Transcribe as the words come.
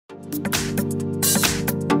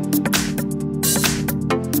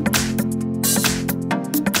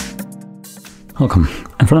Welcome,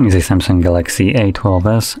 in front of me is a Samsung Galaxy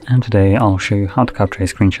A12s, and today I'll show you how to capture a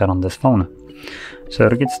screenshot on this phone. So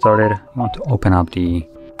to get started, you want to open up the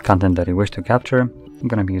content that you wish to capture. I'm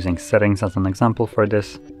going to be using settings as an example for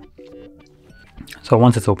this. So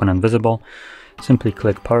once it's open and visible, simply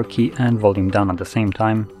click power key and volume down at the same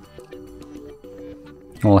time.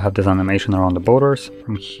 We'll have this animation around the borders.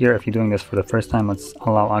 From here, if you're doing this for the first time, let's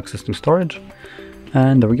allow access to storage.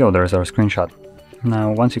 And there we go, there's our screenshot.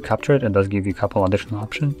 Now, once you capture it, it does give you a couple additional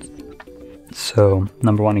options. So,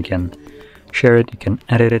 number one, you can share it, you can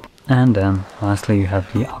edit it, and then lastly, you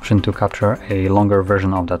have the option to capture a longer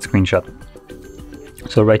version of that screenshot.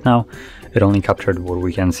 So right now, it only captured what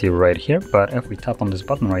we can see right here, but if we tap on this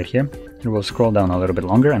button right here, it will scroll down a little bit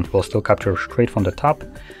longer and will still capture straight from the top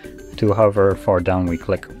to however far down we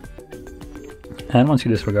click. And once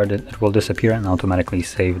you disregard it, it will disappear and automatically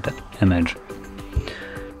save the image.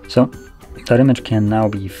 So, that image can now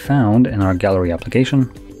be found in our gallery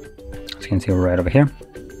application, as you can see right over here.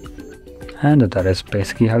 And that is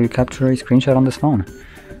basically how you capture a screenshot on this phone.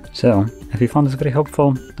 So, if you found this video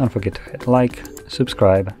helpful, don't forget to hit like,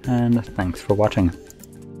 subscribe, and thanks for watching.